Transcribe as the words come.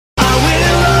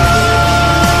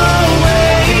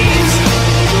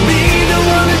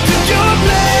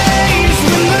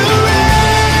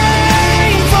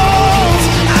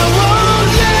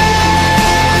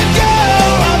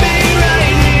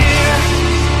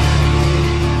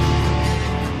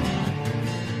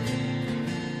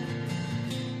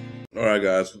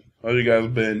guys? How you guys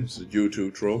been? It's the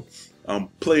YouTube troll. I'm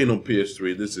playing on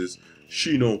PS3. This is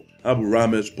Shino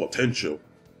Aburame's Potential.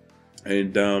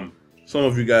 And some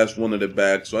of you guys wanted it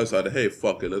back, so I decided, hey,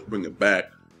 fuck it, let's bring it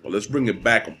back. But let's bring it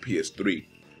back on PS3.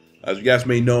 As you guys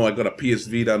may know, I got a PS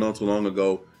Vita not too long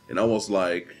ago, and I was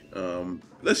like,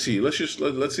 let's see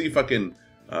if I can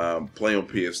play on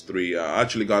PS3. I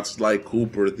actually got Sly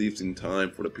Cooper Thieves in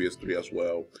Time for the PS3 as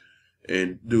well.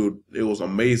 And dude, it was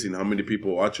amazing how many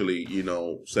people actually, you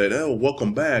know, said, "Oh,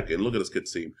 welcome back!" And look at this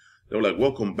kid's team. They were like,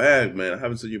 "Welcome back, man! I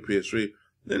haven't seen your PS3."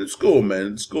 And it's cool,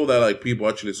 man. It's cool that like people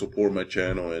actually support my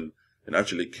channel and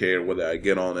actually care whether I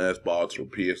get on Xbox or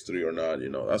PS3 or not. You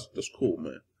know, that's cool,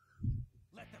 man.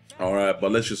 All right,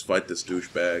 but let's just fight this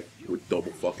douchebag with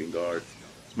double fucking guard.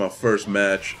 It's my first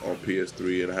match on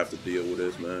PS3, and I have to deal with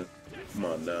this, man. Come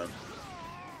on now.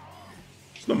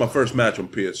 It's not my first match on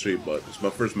PS3, but it's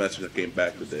my first match since I came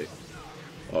back today.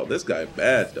 Oh, this guy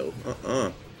bad, though.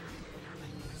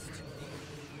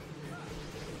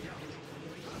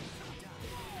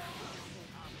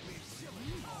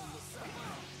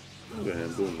 Look at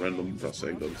him doing random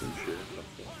saying guns and shit.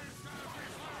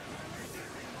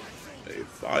 A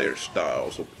fire style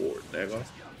support, nigga.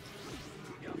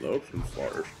 Love some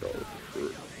fire style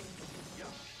support.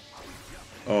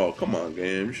 Oh, come on,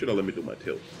 game. You should have let me do my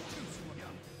tilt.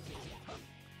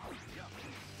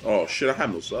 Oh shit, I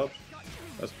have no subs.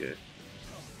 That's good.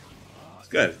 This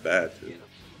guy is bad too.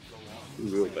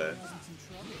 He's real bad.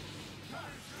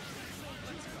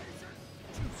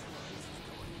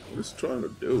 What is he trying to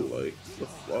do? Like, what the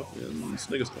fuck, man? This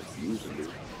nigga's confusing,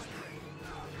 dude.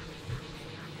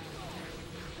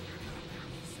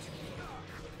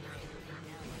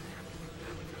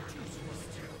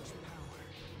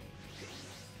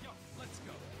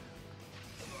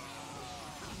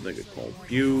 Nigga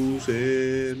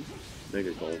confusing.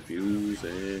 Nigga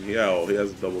confusing. Yeah, oh, he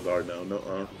has a double guard now.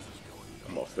 No,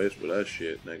 I'm off face with that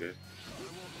shit, nigga.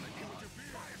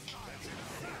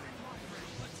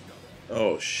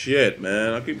 Oh shit,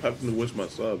 man. I keep having to wish my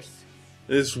subs.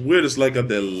 It's weird, it's like a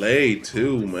delay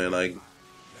too, man. Like,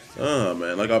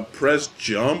 man. Like I press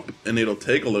jump and it'll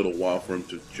take a little while for him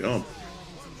to jump.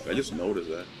 I just noticed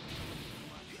that.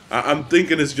 I'm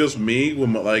thinking it's just me, with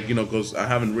my, like, you know, because I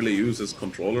haven't really used this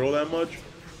controller all that much.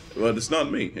 But it's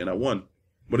not me, and I won.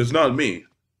 But it's not me.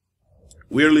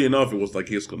 Weirdly enough, it was like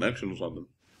his connection or something.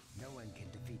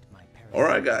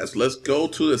 Alright guys, let's go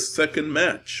to the second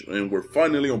match. And we're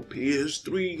finally on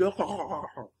PS3.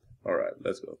 Alright,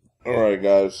 let's go. Alright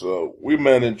guys, so we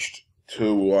managed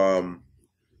to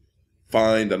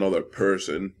find another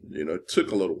person. You know, it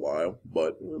took a little while,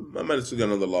 but I managed to get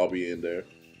another lobby in there.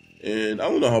 And I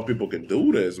don't know how people can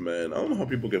do this, man. I don't know how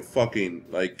people can fucking,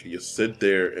 like, just sit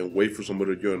there and wait for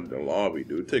somebody to join the lobby,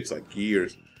 dude. It takes, like,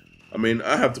 years. I mean,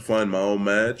 I have to find my own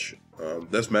match.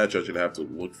 This match, I should have to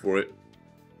look for it.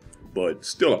 But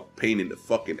still a pain in the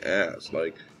fucking ass.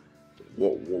 Like,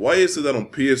 why is it that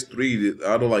on PS3,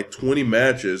 out of, like, 20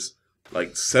 matches,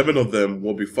 like, 7 of them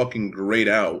will be fucking grayed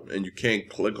out, and you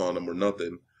can't click on them or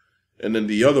nothing. And then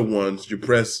the other ones, you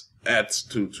press X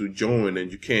to join,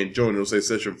 and you can't join. It'll say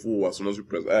session full as soon as you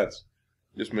press X.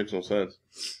 This makes no sense.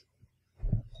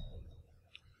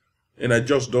 And I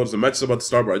just noticed the match is about to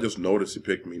start, but I just noticed he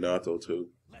picked Minato too.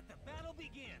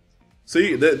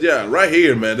 See, yeah, right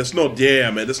here, man. There's no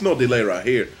delay right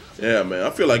here. Yeah, man.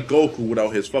 I feel like Goku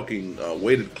without his fucking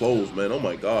weighted clothes, man. Oh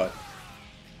my god,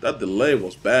 that delay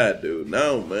was bad, dude.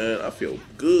 Now, man, I feel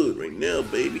good right now,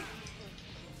 baby.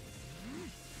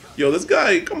 Yo, this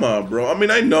guy, come on, bro. I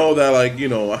mean, I know that, like, you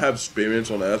know, I have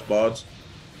experience on Xbox,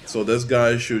 so this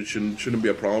guy shouldn't be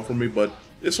a problem for me, but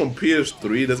it's on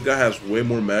PS3. This guy has way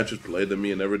more matches played than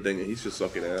me and everything, and he's just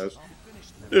sucking ass.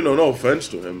 You know, no offense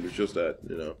to him, it's just that,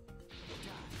 you know,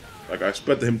 like, I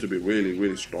expected him to be really,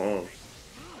 really strong.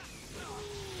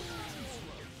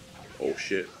 Oh,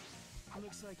 shit.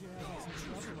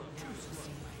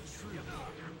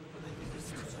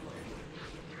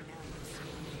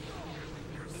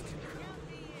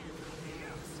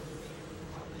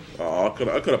 Oh, I could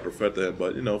have perfected him,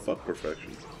 but, you know, fuck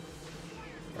perfection.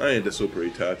 I ain't the super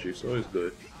Itachi, so it's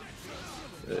good.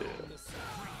 Yeah.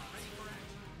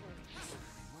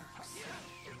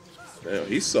 Damn,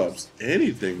 he subs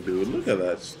anything, dude. Look at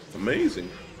that. It's amazing.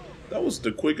 That was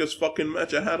the quickest fucking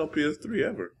match I had on PS3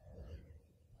 ever.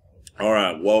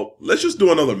 Alright, well, let's just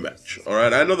do another match.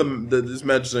 Alright, I know this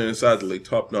match isn't exactly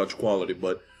top-notch quality,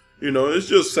 but, you know, it's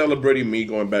just celebrating me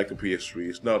going back to PS3.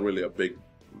 It's not really a big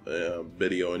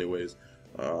video anyways.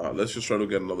 Let's just try to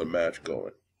get another match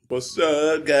going. What's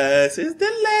up, guys? It's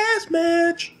the last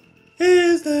match.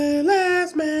 It's the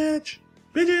last match,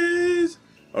 bitches.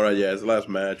 Alright. yeah, it's the last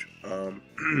match. I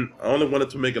only wanted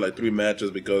to make it like 3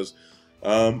 matches because,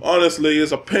 honestly,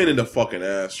 it's a pain in the fucking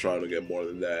ass trying to get more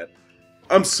than that.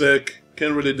 I'm sick,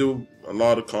 can't really do a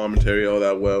lot of commentary all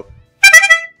that well.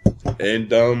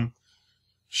 And,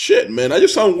 shit, man, I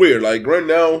just sound weird. Like, right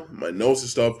now, my nose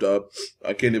is stuffed up.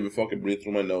 I can't even fucking breathe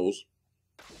through my nose.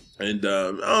 And,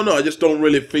 I don't know, I just don't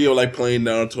really feel like playing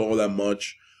Naruto all that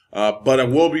much. But I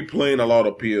will be playing a lot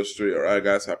of PS3, alright,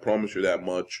 guys? I promise you that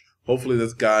much. Hopefully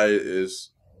this guy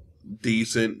is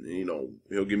decent. You know,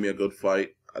 he'll give me a good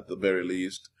fight, at the very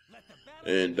least.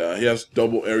 And, he has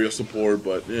double area support,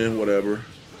 but, whatever.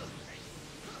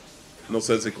 No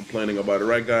sense in complaining about it,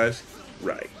 right, guys?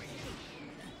 Right.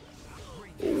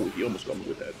 Oh, he almost got me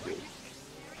with that tilt.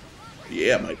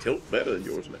 Yeah, my tilt better than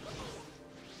yours, man.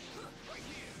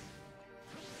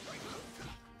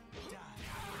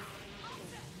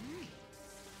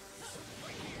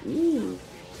 Ooh.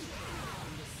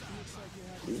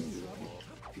 Ooh.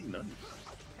 Nice.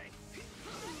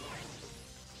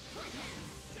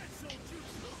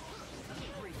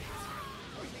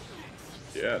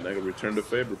 Yeah, nigga, return the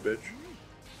favor, bitch.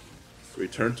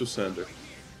 Return to sender.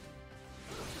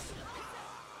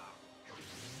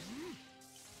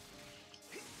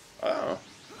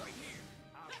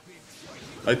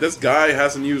 Like, this guy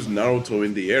hasn't used Naruto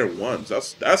in the air once.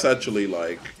 That's actually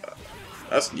like,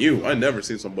 that's new. I never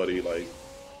seen somebody like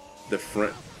I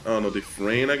don't know,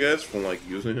 refrain, I guess, from like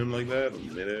using him like that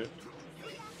in midair.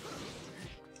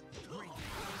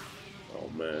 Oh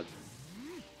man.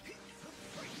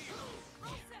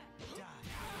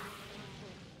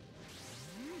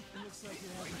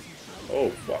 Oh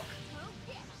fuck.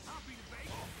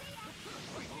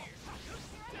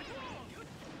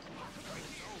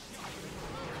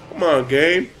 Come on,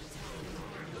 game.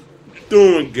 What you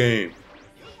doing, game?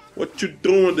 What you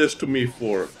doing this to me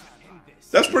for?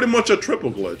 That's pretty much a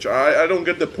triple glitch. I don't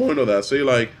get the point of that. See,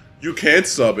 like, you can't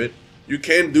sub it. You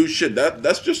can't do shit.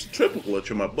 That's just a triple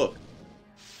glitch in my book.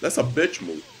 That's a bitch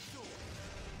move.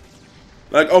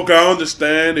 Like, okay, I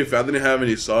understand if I didn't have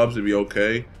any subs, it'd be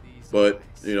okay. But,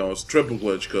 you know, it's triple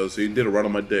glitch because he did a run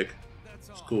on my dick.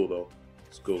 It's cool, though.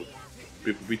 It's cool.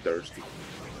 People be thirsty.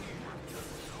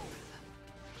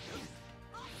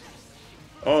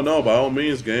 Oh no, by all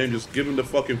means, game, just give him the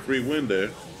fucking free win there.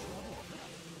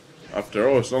 After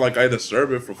all, it's not like I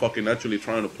deserve it for fucking actually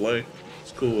trying to play.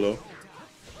 It's cool though.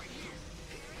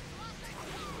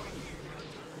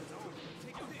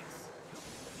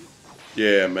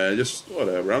 Yeah, man, just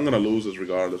whatever. I'm gonna lose this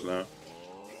regardless now.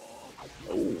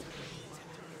 Oh.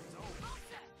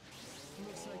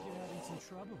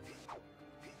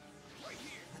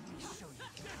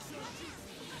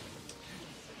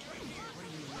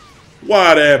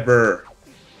 Whatever.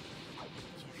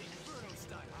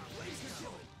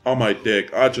 On my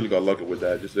dick. I actually got lucky with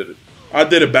that. Just did it. I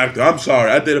did it back to him. I'm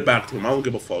sorry. I did it back to him. I don't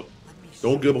give a fuck.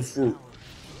 Don't give a fruit.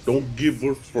 Don't give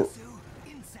a fruit.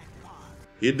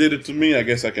 He did it to me. I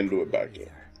guess I can do it back to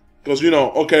him. Because, you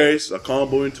know, okay, it's a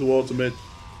combo into ultimate.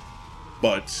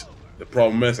 But the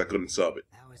problem is I couldn't sub it.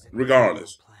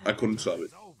 Regardless, I couldn't sub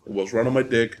it. It was right on my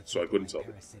dick, so I couldn't sub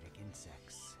it.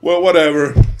 Well,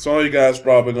 whatever. Some of you guys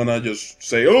probably gonna just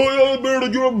say, "Oh yeah, Alberto,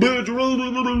 you're a bitch."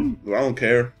 I don't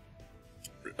care.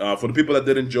 For the people that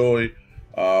did enjoy,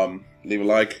 leave a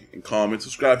like and comment,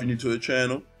 subscribe if you're new to the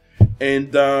channel,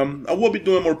 and I will be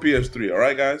doing more PS3. All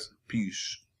right, guys.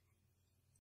 Peace.